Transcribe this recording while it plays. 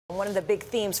One of the big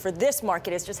themes for this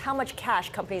market is just how much cash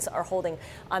companies are holding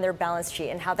on their balance sheet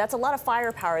and how that's a lot of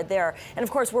firepower there. And of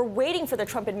course, we're waiting for the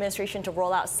Trump administration to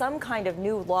roll out some kind of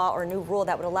new law or new rule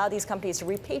that would allow these companies to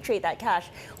repatriate that cash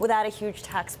without a huge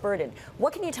tax burden.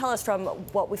 What can you tell us from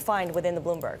what we find within the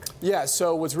Bloomberg? Yeah,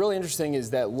 so what's really interesting is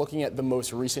that looking at the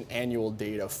most recent annual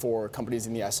data for companies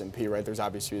in the S&P, right, there's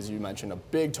obviously, as you mentioned, a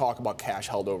big talk about cash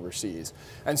held overseas.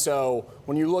 And so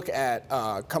when you look at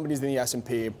companies in the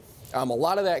S&P, a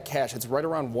lot of that cash, it's right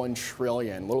around $1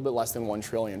 trillion, a little bit less than $1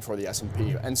 trillion for the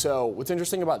S&P. And so what's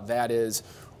interesting about that is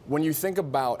when you think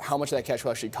about how much of that cash will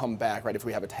actually come back, right, if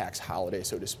we have a tax holiday,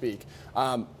 so to speak,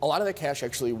 a lot of that cash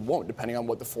actually won't, depending on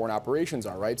what the foreign operations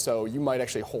are, right? So you might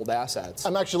actually hold assets.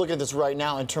 I'm actually looking at this right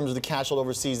now in terms of the cash held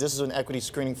overseas. This is an equity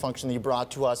screening function that you brought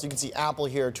to us. You can see Apple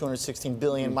here, $216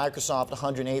 billion, Microsoft,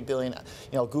 $108 billion,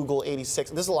 Google, $86. This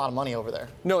is a lot of money over there.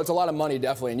 No, it's a lot of money,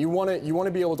 definitely. And you want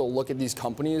to be able to look at these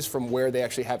companies from where they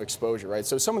actually have exposure, right?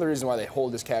 So some of the reason why they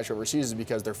hold this cash overseas is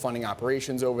because they're funding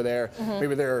operations over there.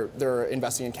 Maybe they're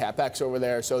investing in CapEx over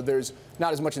there, so there's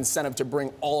not as much incentive to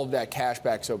bring all of that cash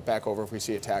back over if we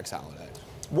see a tax holiday.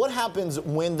 What happens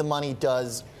when the money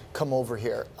does come over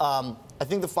here? I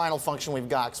think the final function we've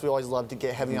got, because we always love to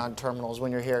get heavy on terminals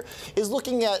when you're here, is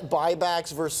looking at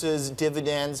buybacks versus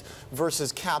dividends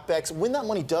versus CapEx. When that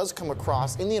money does come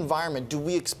across in the environment, do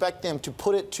we expect them to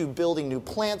put it to building new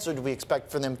plants, or do we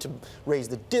expect for them to raise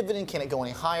the dividend? Can it go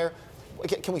any higher?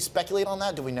 Can we speculate on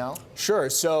that? Do we know? Sure.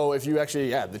 So if you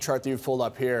actually, the chart that you've pulled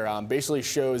up here basically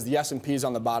shows the S&Ps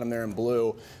on the bottom there in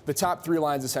blue. The top three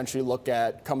lines essentially look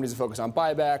at companies that focus on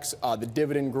buybacks, the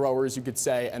dividend growers, you could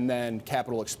say, and then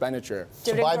capital expenditure.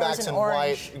 So buybacks in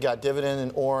white, you got dividend in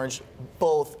orange,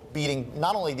 both beating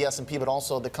not only the S&P but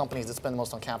also the companies that spend the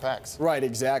most on CapEx. Right,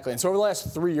 exactly. And so over the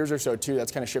last 3 years or so, too,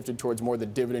 that's kind of shifted towards more the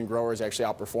dividend growers actually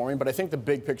outperforming. But I think the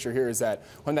big picture here is that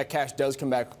when that cash does come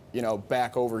back,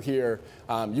 back over here,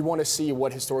 you want to see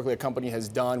what historically a company has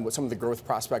done, what some of the growth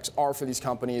prospects are for these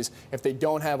companies. If they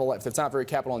don't have if it's not very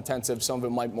capital intensive, some of it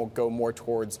might go more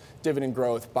towards dividend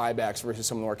growth, buybacks versus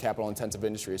some of the more capital intensive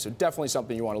industries. So definitely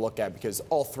something you want to look at, because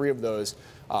all three of those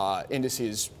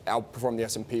indices outperformed the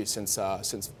S&P since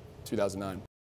 2009.